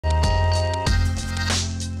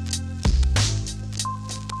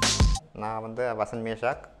நான் வந்து Vasanth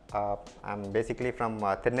Meshach. I'm basically from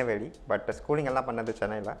Tirunelveli, but schooling எல்லாம் பண்ணது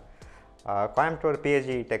சென்னையில். கோயம்புத்தூர்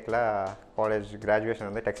PhD டெக்கில் காலேஜ் கிராஜுவேஷன்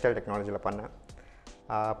வந்து டெக்ஸ்டைல் டெக்னாலஜியில் பண்ணேன்.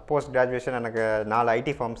 போஸ்ட் கிராஜுவேஷன் எனக்கு 4 IT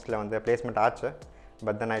ஃபார்ம்ஸில் வந்து பிளேஸ்மெண்ட் ஆச்சு.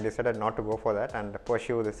 But then I decided not to go for that and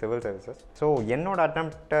pursue the civil services. So என்னோட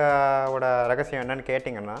அட்டெம்ப்டோட ரகசியம் என்னன்னு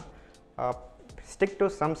கேட்டிங்கன்னா, stick to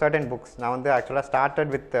some certain books. நான் வந்து ஆக்சுவலாக started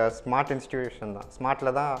with ஸ்மார்ட் இன்ஸ்டிடியூஷன் தான்.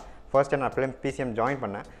 ஸ்மார்ட்டில் தான் ஃபர்ஸ்ட் நான் PCM ஜாயின்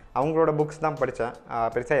பண்ணேன். அவங்களோட புக்ஸ் தான் படித்தேன்.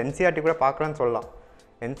 பெருசாக NCERT கூட பார்க்கலன்னு சொல்லலாம்.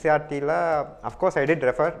 NCERTயில் of course I did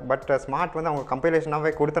refer, but smart வந்து அவங்க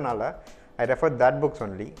கம்பைலேஷனாகவே கொடுத்தனால ஐ ரெஃபர் தட் புக்ஸ்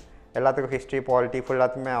ஒன்லி. எல்லாத்துக்கும் ஹிஸ்ட்ரி, பாலிட்டி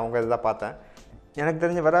ஃபுல்லாத்துக்குமே அவங்க இதுதான் பார்த்தேன். எனக்கு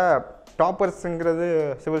தெரிஞ்சு வர டாப்பர்ஸுங்கிறது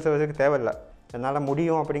சிவில் சர்வீஸுக்கு தேவையில்லை. என்னால்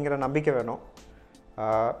முடியும் அப்படிங்கிற நம்பிக்கை வேணும்.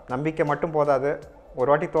 நம்பிக்கை மட்டும் போதாது, ஒரு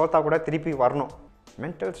வாட்டி தோற்றா கூட திருப்பி வரணும்.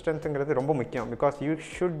 மென்டல் ஸ்ட்ரென்த்துங்கிறது ரொம்ப முக்கியம். Because you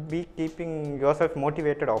should be keeping your self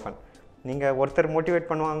motivated often. நீங்கள் ஒருத்தர் மோட்டிவேட்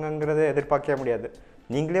பண்ணுவாங்கங்கிறத எதிர்பார்க்கவே முடியாது.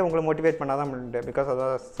 நீங்களே உங்களை மோட்டிவேட் பண்ணால் தான் முடியாது. பிகாஸ்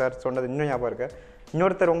அதான் சார் சொன்னது இன்னும் ஞாபகம் இருக்குது.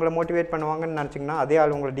 இன்னொருத்தர் உங்களை மோட்டிவேட் பண்ணுவாங்கன்னு நினச்சிங்கன்னா அதே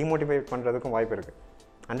ஆள் உங்களை டிமோட்டிவேட் பண்ணுறதுக்கும் வாய்ப்பு இருக்குது.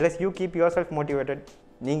 Unless you keep your self motivated.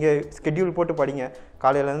 நீங்கள் ஸ்கெட்யூல் போட்டு படிங்க.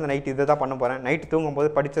 காலையிலேருந்து நைட்டு இதை தான் பண்ண போகிறேன், நைட்டு தூங்கும்போது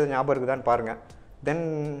படித்தது ஞாபகம் இருக்குதான்னு பாருங்கள். Then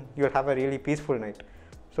you will have a really peaceful night.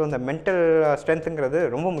 So இந்த மென்டல் ஸ்ட்ரென்த்துங்கிறது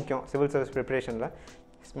ரொம்ப முக்கியம் civil service ப்ரிப்பரேஷனில்.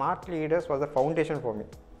 Smart leaders was the foundation for me.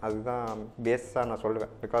 அதுதான் பேஸாக நான்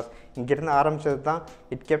சொல்லுவேன். பிகாஸ் இங்கேருந்து ஆரம்பித்தது தான்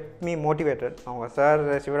இட் கெப்ட் மீ மோட்டிவேட்டட். அவங்க சார்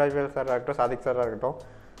சிவராஜ்வேல் சாராக இருக்கட்டும், சாதிக் சாராக இருக்கட்டும்,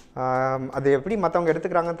 அது எப்படி மற்றவங்க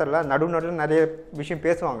எடுத்துக்கிறாங்கன்னு தெரில, நடுவில் நிறைய விஷயம்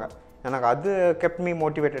பேசுவாங்க. எனக்கு அது கெப்ட் மீ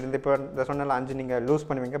மோட்டிவேட்டட். இப்போ இந்த சொன்னால 5 நீங்கள் லூஸ்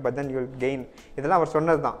பண்ணுவீங்க, but then you will gain. இதெல்லாம் அவர்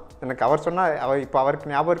சொன்னது தான். எனக்கு அவர் சொன்னால் இப்போ அவருக்கு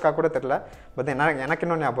ஞாபகம் இருக்கா கூட தெரில, பட் தென் எனக்கு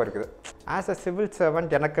இன்னும் ஞாபகம் இருக்குது. ஆஸ் அ சிவில்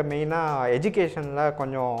சர்வெண்ட் எனக்கு மெயினாக எஜுகேஷனில்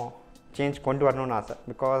கொஞ்சம் சேஞ்ச் கொண்டு வரணும்னு ஆசை.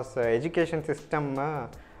 பிகாஸ் எஜுகேஷன் சிஸ்டம்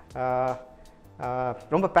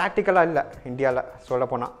ரொம்ப ப்ராக்டிக்கலாக இல்லை இந்தியாவில்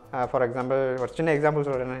சொல்லப்போனால். ஃபார் எக்ஸாம்பிள் ஒரு சின்ன எக்ஸாம்பிள்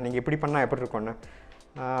சொல்கிறேன். நீங்கள் இப்படி பண்ணால் எப்படி இருக்கும்னு.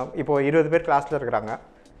 இப்போது 20 பேர் கிளாஸில் இருக்கிறாங்க.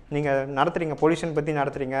 நீங்கள் நடத்துகிறீங்க, பொல்யூஷன் பற்றி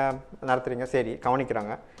நடத்துகிறீங்க, சரி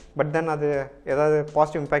கவனிக்கிறாங்க. பட் தென் அது ஏதாவது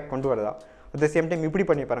பாசிட்டிவ் இம்பேக்ட் கொண்டு வருதா? அட் த சேம் டைம் இப்படி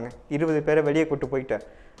பண்ணி பாருங்கள். 20 பேரை வெளியே கூப்பிட்டு போயிட்டு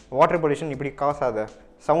வாட்டர் பொல்யூஷன் இப்படி காசு ஆகுது,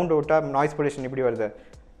 சவுண்டு விட்டால் நாய்ஸ் பொல்யூஷன் இப்படி வருது,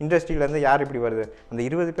 இண்டஸ்ட்ரியிலேருந்து யார் இப்படி வருது. அந்த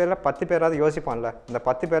 20 பேரில் 10 பேராவது யோசிப்பான்ல. அந்த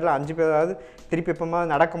 10 பேரில் 5 பேராவது திருப்பி எப்போமா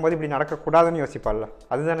நடக்கும்போது இப்படி நடக்கக்கூடாதுன்னு யோசிப்பான்ல.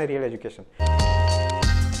 அதுதானே ரியல் எஜுகேஷன்.